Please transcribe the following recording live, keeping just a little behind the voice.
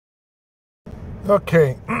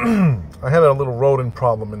Okay, I had a little rodent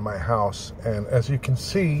problem in my house, and as you can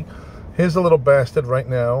see, here's a little bastard right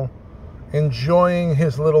now enjoying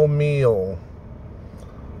his little meal.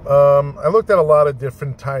 I looked at a lot of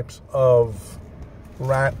different types of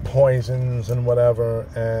rat poisons and whatever,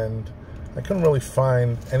 and I couldn't really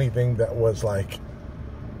find anything that was like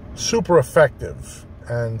super effective,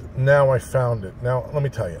 and now I found it. Now, let me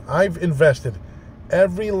tell you, I've invested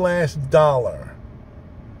every last dollar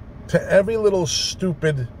to every little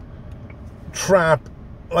stupid trap.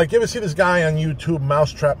 Like, you ever see this guy on YouTube,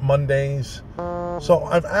 Mousetrap Mondays? So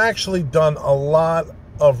I've actually done a lot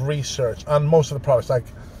of research on most of the products. Like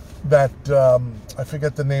that, I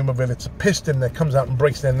forget the name of it. It's a piston that comes out and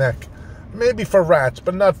breaks their neck. Maybe for rats,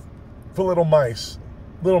 but not for little mice.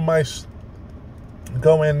 Little mice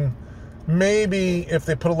go in, maybe if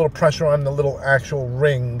they put a little pressure on the little actual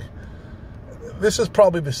ring. This is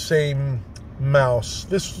probably the same mouse.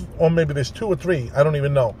 This, or maybe there's two or three, I don't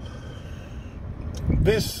even know.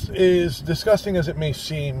 This is, disgusting as it may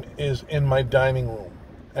seem, is in my dining room,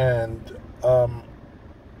 and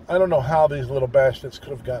I don't know how these little bastards could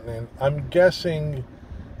have gotten in. I'm guessing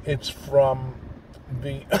it's from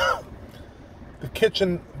the the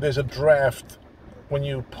kitchen. There's a draft when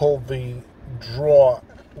you pull the drawer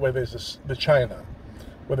where there's the china,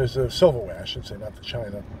 where there's the silverware, I should say, not the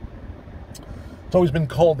china. It's always been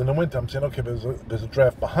cold in the winter. I'm saying, okay, there's a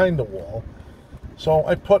draft behind the wall. So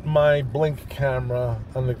I put my Blink camera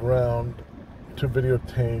on the ground to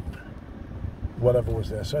videotape whatever was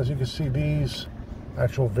there. So as you can see, these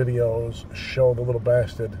actual videos show the little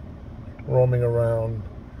bastard roaming around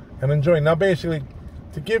and enjoying. Now, basically,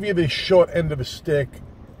 to give you the short end of the stick,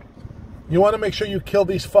 you want to make sure you kill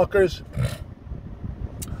these fuckers.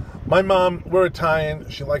 My mom, we're Italian,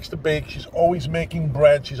 she likes to bake, she's always making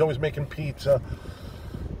bread, she's always making pizza.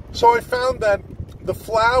 So I found that the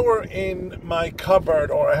flour in my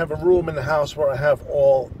cupboard, or I have a room in the house where I have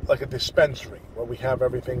all, like a dispensary, where we have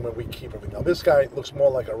everything, where we keep everything. Now this guy looks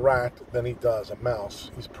more like a rat than he does a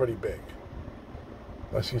mouse. He's pretty big.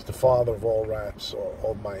 Unless he's the father of all rats or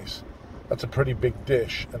all mice. That's a pretty big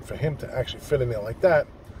dish, and for him to actually fit in there like that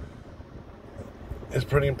is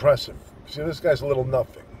pretty impressive. See, this guy's a little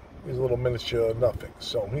nothing. He's a little miniature nothing.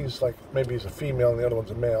 So he's like, maybe he's a female and the other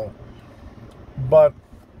one's a male. But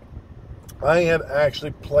I had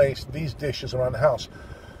actually placed these dishes around the house.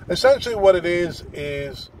 Essentially what it is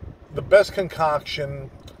the best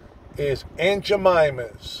concoction is Aunt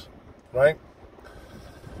Jemima's, right?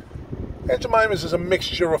 Aunt Jemima's is a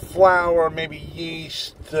mixture of flour, maybe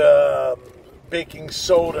yeast, baking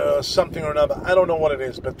soda, something or another. I don't know what it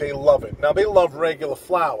is, but they love it. Now, they love regular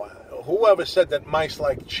flour. Whoever said that mice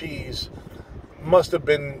like cheese must have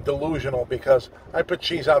been delusional, because I put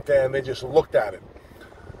cheese out there and they just looked at it.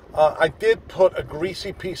 I did put a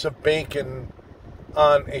greasy piece of bacon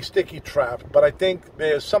on a sticky trap, but I think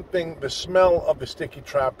there's something, the smell of the sticky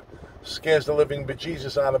trap scares the living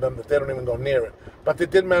bejesus out of them, that they don't even go near it. But they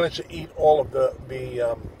did manage to eat all of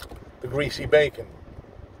the greasy bacon.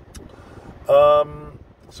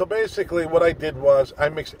 So basically what I did was I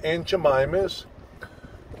mixed Aunt Jemima's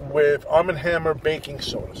with Arm & Hammer baking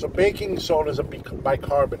soda. So baking soda is a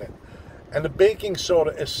bicarbonate. And the baking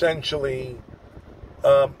soda essentially,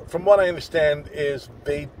 from what I understand, is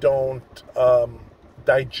they don't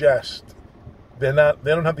digest. They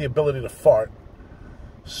don't have the ability to fart.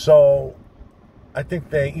 So I think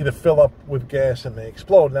they either fill up with gas and they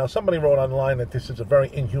explode. Now, somebody wrote online that this is a very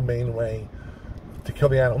inhumane way to kill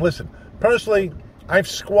the animal. Listen, personally, I've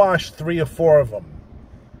squashed 3 or 4 of them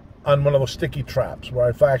on one of those sticky traps, where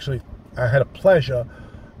I had a pleasure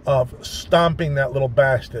of stomping that little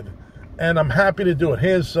bastard, and I'm happy to do it.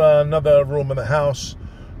 Here's another room in the house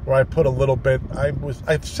where I put a little bit.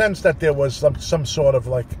 I sensed that there was some sort of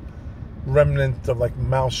like remnant of like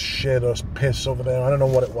mouse shit or piss over there. I don't know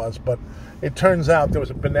what it was, but it turns out there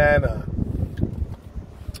was a banana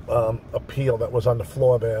a peel that was on the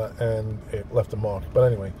floor there, and it left a mark. But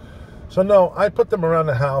anyway, so no, I put them around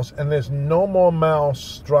the house, and there's no more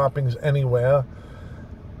mouse droppings anywhere.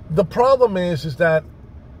 The problem is that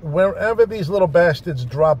wherever these little bastards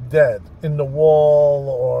drop dead, in the wall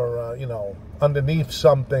or, underneath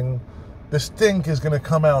something, the stink is going to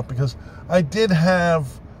come out, because I did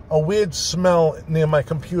have a weird smell near my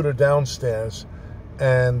computer downstairs,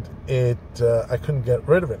 and I couldn't get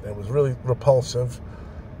rid of it. It was really repulsive.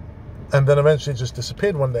 And then eventually it just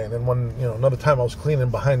disappeared one day. And then another time I was cleaning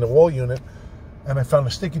behind the wall unit, and I found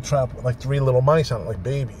a sticky trap with like 3 little mice on it, like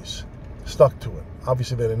babies, stuck to it.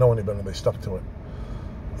 Obviously they didn't know any better, they stuck to it.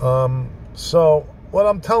 So what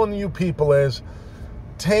I'm telling you people is,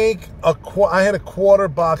 I had a quarter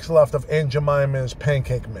box left of Aunt Jemima's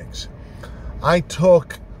pancake mix. I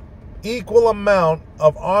took equal amount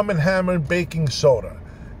of Arm & Hammer baking soda,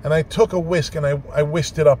 and I took a whisk and I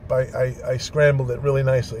whisked it up. I scrambled it really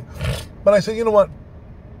nicely. But I said, you know what?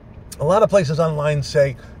 A lot of places online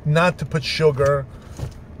say not to put sugar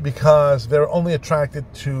because they're only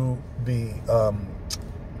attracted to the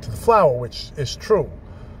flour, which is true.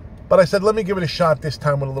 But I said, let me give it a shot this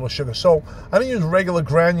time with a little sugar. So I didn't use regular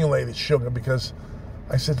granulated sugar because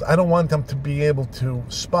I said I don't want them to be able to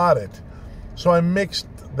spot it. So I mixed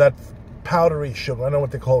that powdery sugar. I know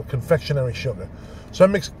what they call it, confectionary sugar. So I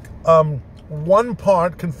mixed 1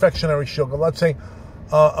 part confectionary sugar, let's say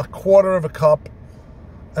a quarter of a cup,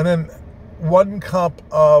 and then 1 cup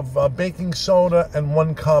of baking soda and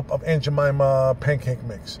 1 cup of Aunt Jemima pancake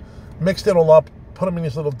mix. Mixed it all up, put them in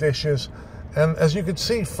these little dishes. And as you can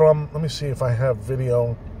see from, let me see if I have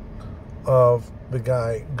video of the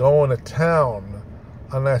guy going to town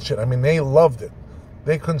on that shit. I mean, they loved it.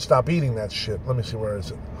 They couldn't stop eating that shit. Let me see, where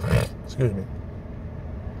is it? Excuse me.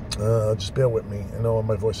 Just bear with me. I know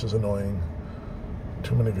my voice is annoying.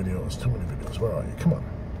 Too many videos. Where are you? Come on.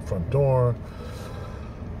 Front door.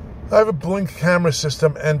 I have a blink camera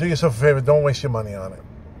system, and do yourself a favor, don't waste your money on it.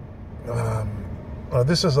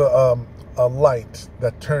 This is a light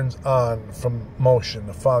that turns on from motion,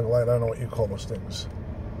 a fog light. I don't know what you call those things.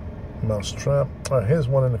 Mouse trap. All right, here's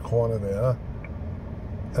one in the corner there.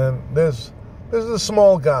 And there's a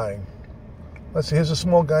small guy. Let's see, here's a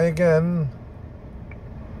small guy again.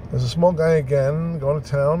 There's a small guy again going to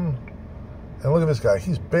town. And look at this guy,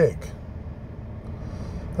 he's big.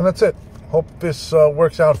 And that's it. Hope this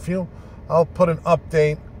works out for you. I'll put an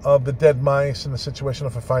update of the dead mice and the situation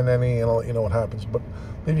if I find any, and I'll let you know what happens. But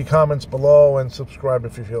leave your comments below and subscribe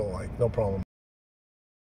if you feel like. No problem.